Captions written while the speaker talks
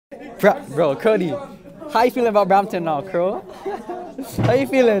Bro, Cody, how you feeling about Brampton now, Crow? How you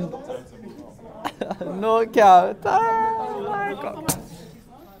feeling? No cap. Oh my god.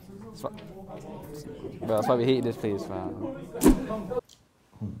 Bro, that's why we hate this place, man.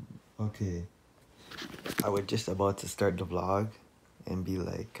 Okay. I was just about to start the vlog and be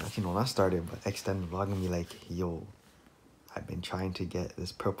like, actually no, not start it, but extend the vlog and be like, yo, I've been trying to get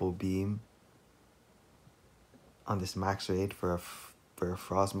this purple beam on this max raid for a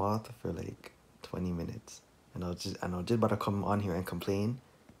Frosmoth for like 20 minutes. And I was just about to come on here and complain.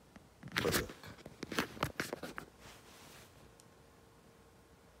 But look.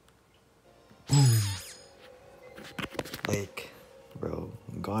 Like, bro,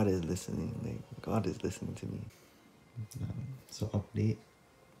 God is listening. Like, God is listening to me. So update.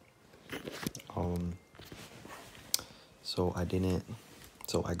 So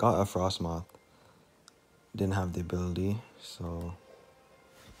I got a Frosmoth. Didn't have the ability, so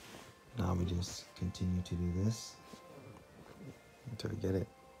now we just continue to do this until we get it.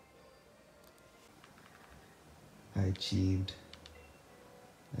 I achieved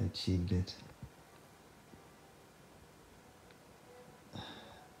it.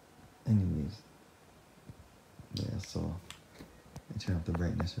 Anyways, yeah, so I turn up the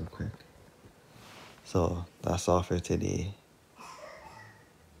brightness real quick. So that's all for today.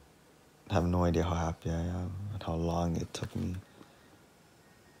 I have no idea how happy I am and how long it took me.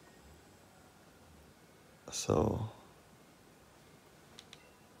 So,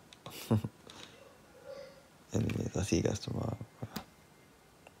 anyways, I'll see you guys tomorrow.